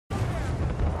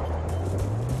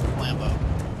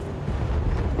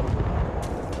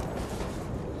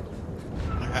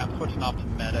Not the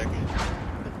medic.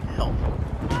 Help.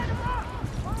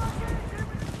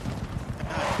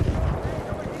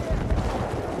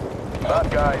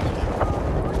 Bad guys.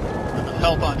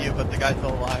 Help on you, but the guy's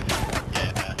still alive.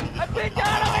 Yeah, Get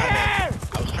out of here!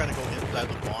 I was trying to go inside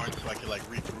the barn so I could like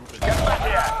regroup and Get back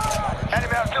here.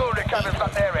 Enemy artillery covers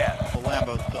that area. the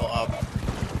Lambo's still up.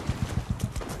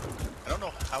 I don't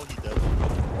know how he does it.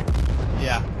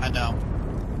 Yeah, I know.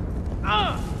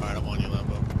 Alright, I'm on you,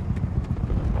 Lambo.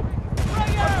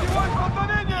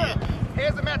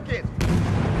 Here's the med kit.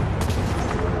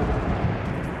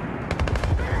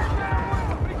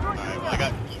 Alright, well, I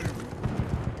got two.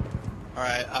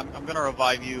 Alright, I'm gonna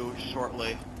revive you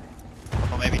shortly.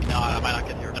 Well, maybe not. I might not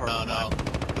get here. No.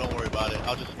 Don't worry about it.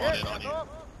 I'll just spawn in on you.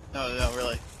 No,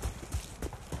 really.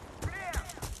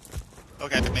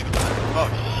 Okay, maybe not. Oh,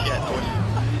 shit.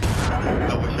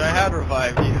 I wish I had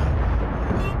revived you.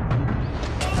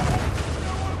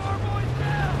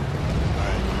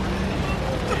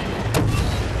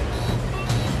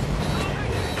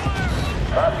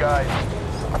 Bad guys.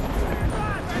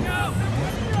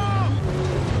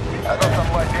 I got some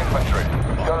light infantry.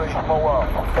 Going from Mawam.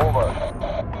 Over.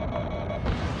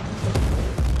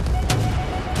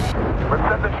 Let's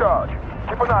set the charge.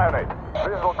 Keep an eye on it.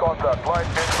 Visual contact. Light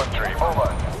infantry. Over.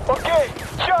 Okay.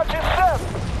 Charge is set.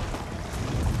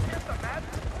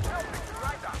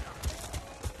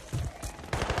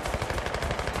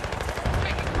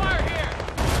 Taking fire here!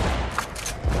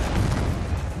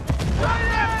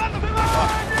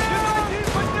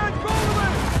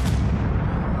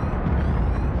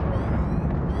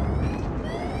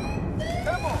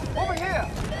 Over here.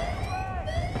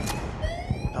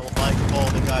 I will like all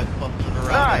the guys clustered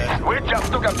around Nice. it. We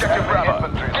just took objective Bravo.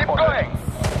 Keep going.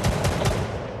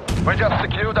 We just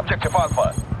secured objective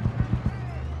Alpha.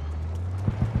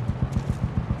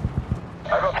 I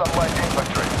got some light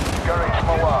infantry. Carrying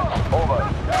small arms.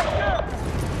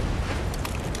 Over.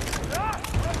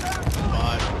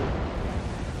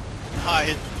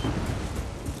 Nice.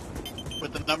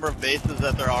 With the number of bases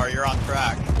that there are, you're on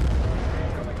track.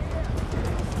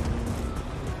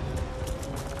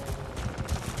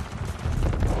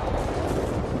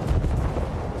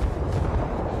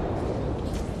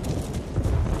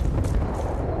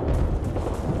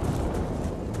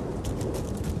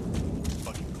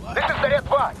 This is the red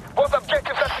flag. Both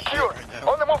objectives are secured.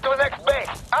 On the move to the next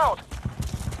base. Out.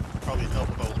 Probably help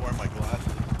if I was wearing my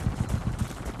glasses.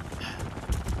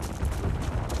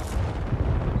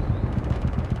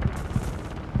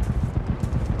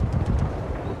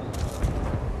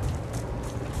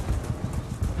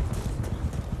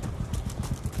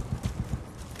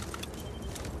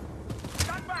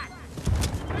 Stand back!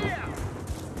 Clear!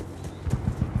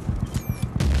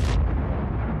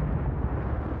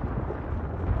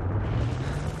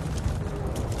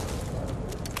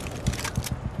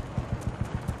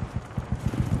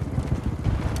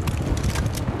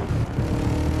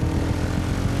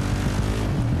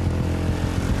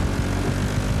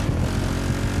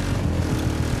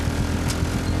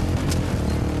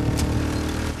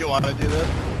 You want to do this?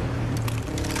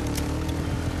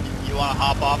 You want to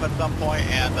hop off at some point,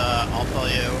 and I'll tell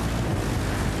you.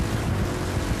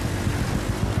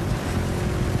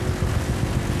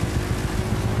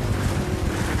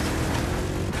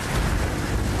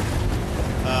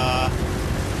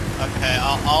 Okay,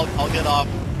 I'll get off,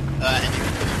 and you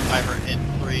can put the timer in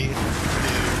 3, 2,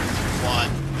 1,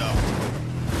 go.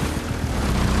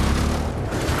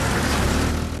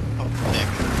 Oh, Nick.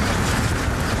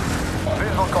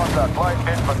 Visual contact. Light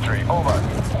infantry. Over.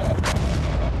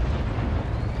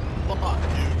 Come on,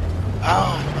 dude.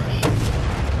 Oh,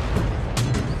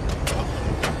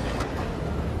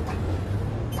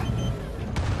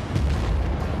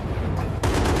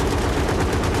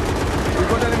 We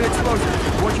got enemy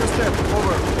explosion. Watch your step.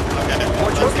 Over. okay.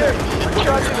 Watch your step.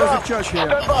 Charge is There's a up. charge here.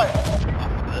 Stand by.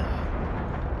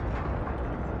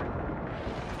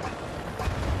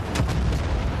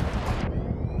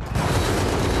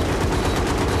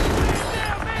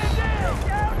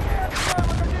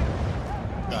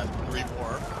 Got 3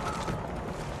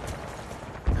 more.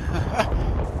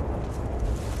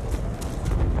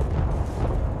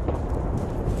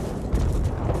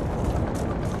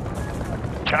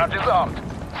 Charge is armed.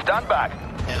 Stand back.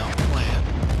 And I'll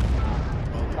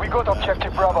plan. We got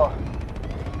objective Bravo.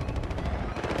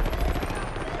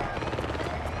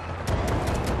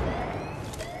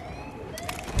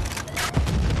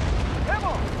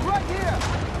 Right here.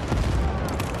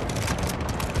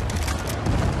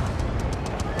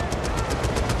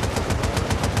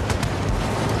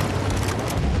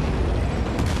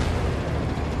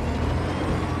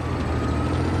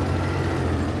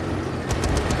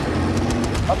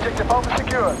 Objective Alpha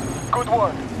secure. Good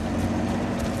work.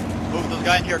 Move those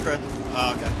guys in here, Chris.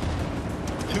 Oh, okay.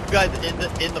 2 guys in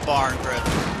the barn, Chris.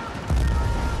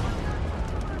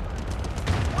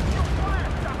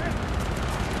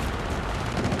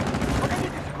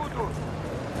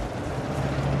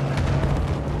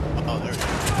 Oh, there he is.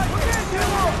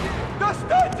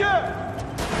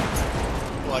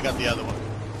 Well, I got the other one.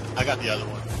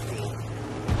 Cool.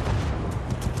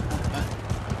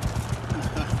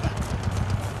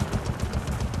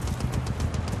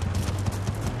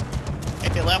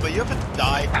 Hey, Lambo, you haven't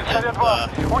died Sergeant since, Vaughn,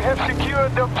 we have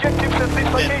secured the objectives at this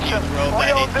location. you drove We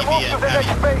that are on the move ATV to the in,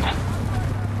 next base.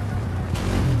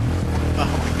 Oh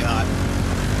my god.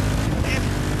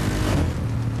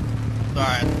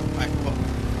 Sorry.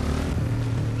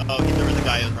 Oh, there was a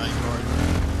guy who's running towards.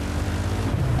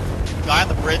 Guy on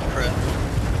the bridge, Chris.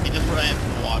 He just ran into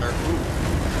the water.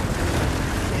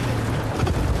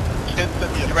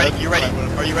 You ready? You ready?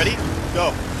 Are you ready?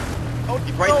 Go. Oh,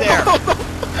 he's right there.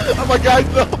 Oh my God,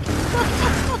 no!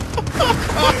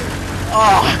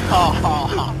 Oh.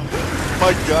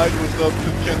 My guy was up to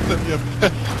can't send me a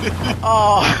message.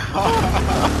 Oh.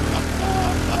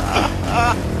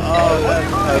 Oh,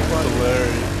 that's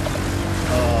hilarious.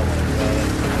 Oh my God.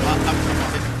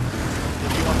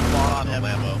 If you want to spawn on him,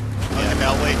 Lambo. Okay,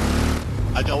 I'll wait.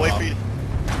 I'll wait for you.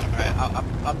 Alright,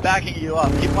 I'm backing you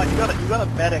up. Keep on. You got a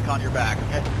medic on your back,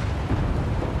 okay?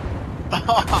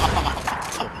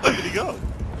 Where did he go?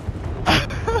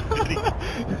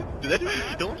 Did that dude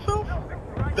kill himself?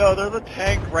 No, there's a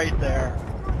tank right there.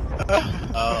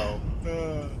 Oh.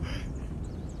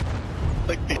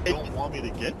 Like, they don't want me to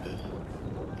get this.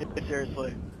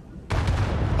 Seriously.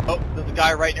 Oh, there's a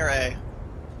guy right near A.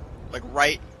 Like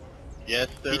right. Yes,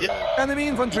 there He just, Enemy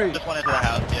infantry. just went into the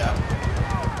house, yeah.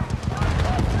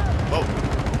 Oh.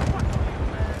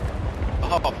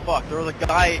 Oh fuck, there was a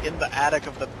guy in the attic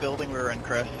of the building we were in,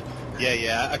 Chris.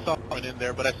 Yeah, I saw one in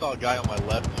there, but I saw a guy on my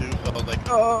left too, so I was like,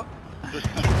 oh. There's 2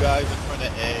 guys in front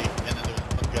of A, and then there's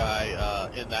one guy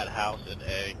in that house in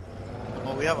A.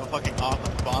 Well, we have a fucking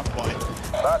awesome spawn point.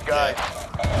 That guy.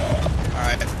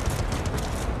 Alright.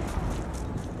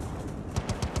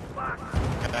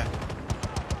 Okay.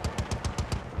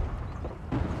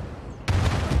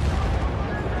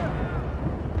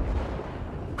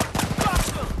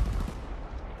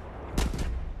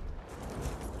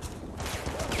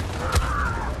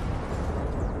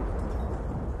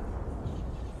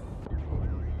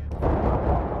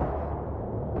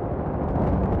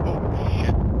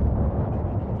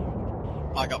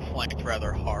 I got flanked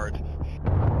rather hard.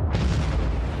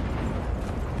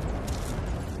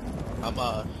 I'm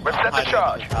We've set the hiding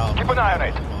charge. in this house. Keep an eye on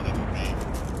it.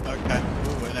 Okay.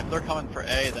 Ooh, and if they're coming for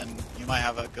A, then you might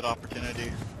have a good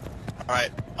opportunity.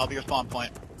 Alright, I'll be your spawn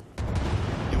point.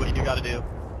 Do what you gotta do.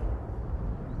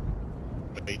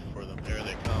 Wait for them. There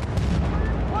they come.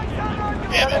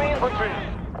 Damn Enemy it. infantry.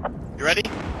 You ready?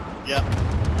 Yep.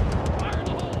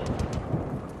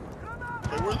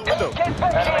 Hey, where's the window?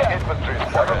 Enemy infantry.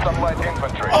 Spotted some light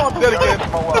infantry. Oh, I'm dead again.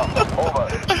 Over.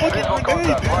 Visual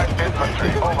contact. Light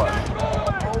infantry. Over.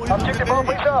 Objective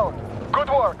Alpha down. Good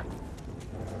work.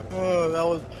 Oh,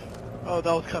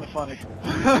 that was kind of funny. I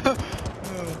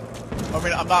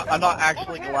mean, I'm not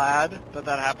actually glad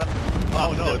that happened.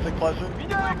 Oh no, it's a pleasure. It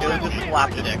was just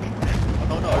slapdick.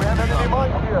 Oh no. We have enemy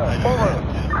mines here. Over.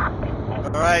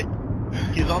 All right.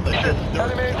 He's on the ship. There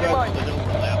was Enemy 2 guys mines. in the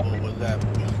overlap. What was that?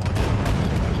 We spawned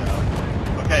in.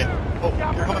 Okay. Oh,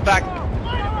 you're coming back.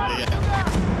 Yeah.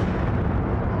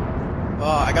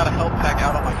 Oh, I got a health pack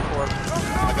out on my corpse.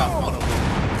 I got one of them.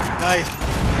 Nice.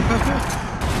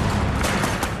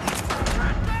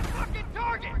 That fucking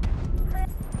target!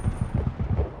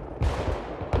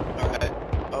 Alright.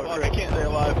 Oh, Fuck, sure, I can't stay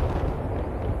alive.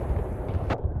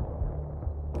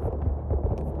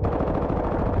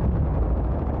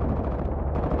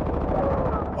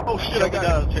 Oh shit, I got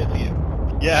a chance you.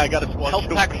 Yeah, I got a squad Health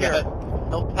kill pack for here. that.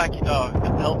 Health pack,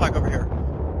 health pack over here.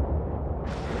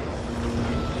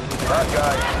 That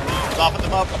guy. Soften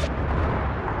them up.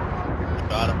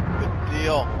 Got him. Good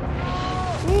deal.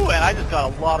 Ooh, and I just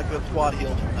got a lot of good squad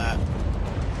heals from that.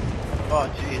 Oh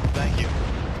jeez, thank you.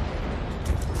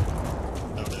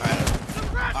 Alright.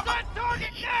 Suppress that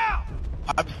target now!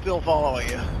 I'm still following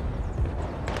you.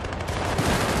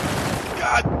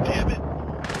 God damn it.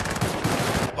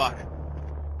 Fuck.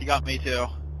 You got me too.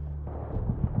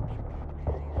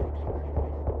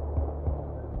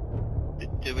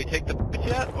 Did we take the bitch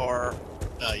yet, or?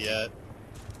 Not yet.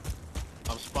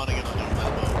 I'm spawning it on your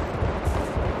level.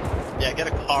 Yeah, get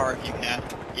a car if you can.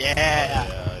 Yeah.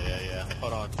 Yeah.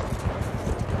 Hold on.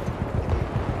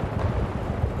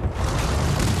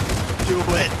 Do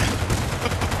it.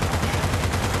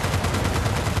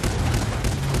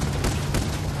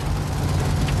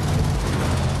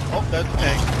 That's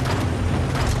tank.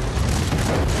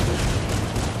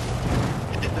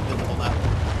 It's invisible now.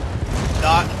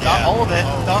 Not all of it.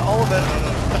 Oh. Not all of it. No.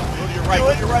 Go to your right. Do Go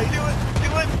it. to your right. Do it. Do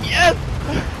it. Yes.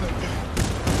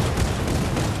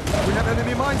 We have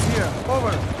enemy mines here.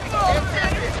 Over.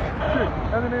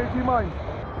 Enemy AT mines.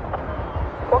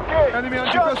 Okay, Enemy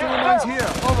charges anti-personnel mines down. here.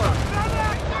 Over.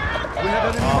 We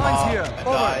have enemy mines here. I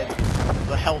Over. died.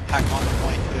 The health pack on the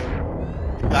point too.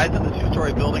 The guy's in the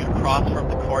two-story building across from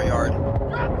the courtyard.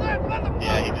 Drop that motherfucker!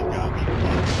 Yeah, he just got me.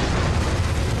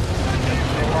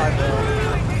 Stay alive though.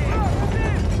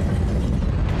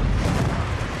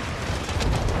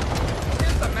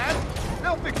 Here's the mess.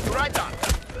 They'll fix you right on.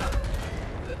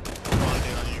 Come on,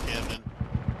 get on you, Camden.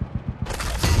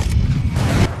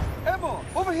 Ammo.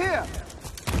 Over here.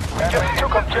 Enemy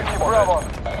took objective Bravo.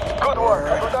 Good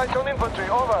work. Good eyes on infantry.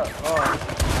 Over.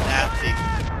 Nasty.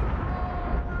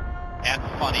 And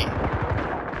funny.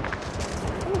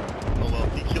 Oh well,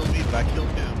 he killed me, but I killed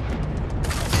him.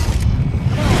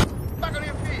 Back on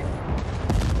your feet.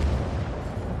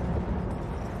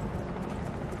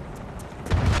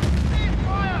 Cease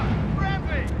fire!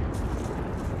 Friendly!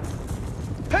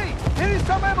 Hey, here is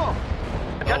some ammo.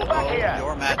 Get back here.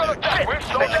 Your You're gonna magic. die. We've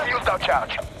soldiers used our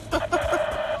charge.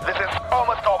 This is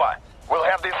almost over. We'll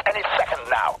have this any second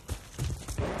now.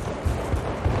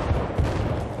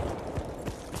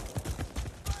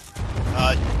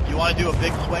 You want to do a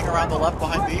big swing around the left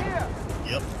behind Right B? here.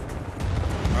 Yep.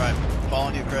 Alright,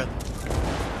 following you, Chris.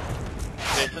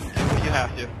 Jason, do what you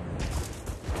have to.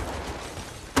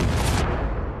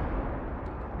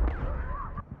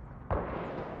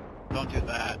 Don't do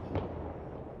that.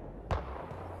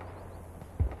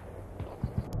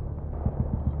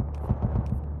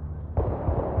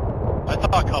 I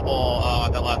saw a couple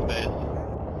at that last base.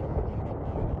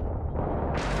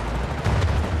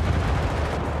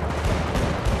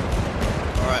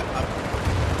 Alright,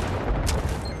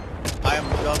 I am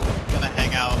just gonna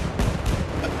hang out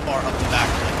as far up the back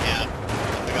as I can.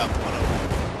 We got one over.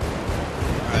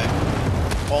 Alright.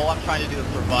 All I'm trying to do is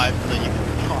survive so that you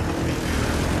can talk to me.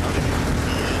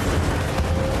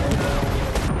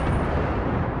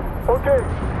 Okay,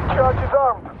 charge is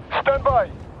armed. Stand by.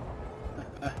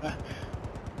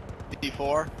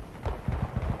 D4.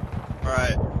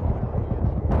 Alright.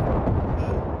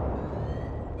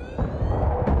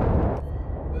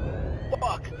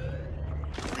 Fuck!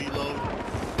 Reload.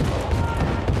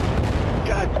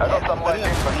 God I got some light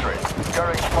infantry.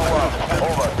 Carrying small arms.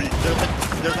 Over.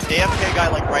 There's an AFK guy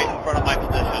like right in front of my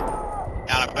position.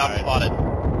 And I've got him spotted.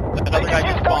 Another guy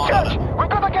just spawned on it. We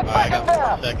gotta get Alright, I back in got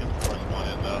 4 there. seconds before I spawn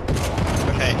in though.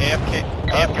 Okay, AFK is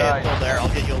guys. still there. I'll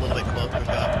get you a little bit closer to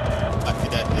him. I see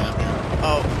that down here.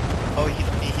 Oh,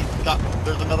 he's got,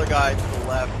 there's another guy to the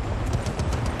left.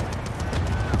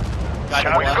 Guy to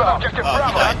the Charge left. got objective Oh, he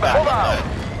Bravo. died back. Hold He on. died.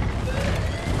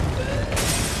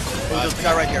 Oh, there's a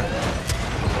guy right here.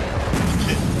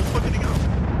 Shit, where the fuck did he go?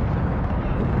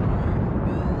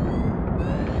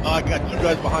 Oh, I got 2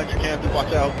 guys behind you, Camden.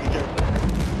 Watch out. Be careful.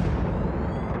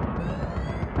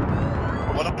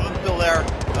 One of them's still there.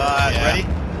 Yeah. Ready?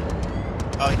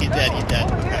 Oh, he's dead. He's dead.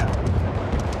 Over Okay. here.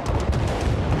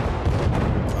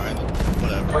 Alright, We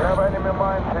whatever. have enemy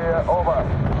mines here. Over.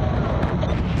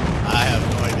 I have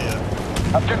no idea.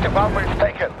 Objective Alpha is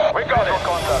taken. We got it.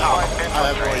 Contact. I Light have no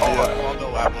infantry. idea. Over. I'll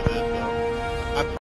know after this.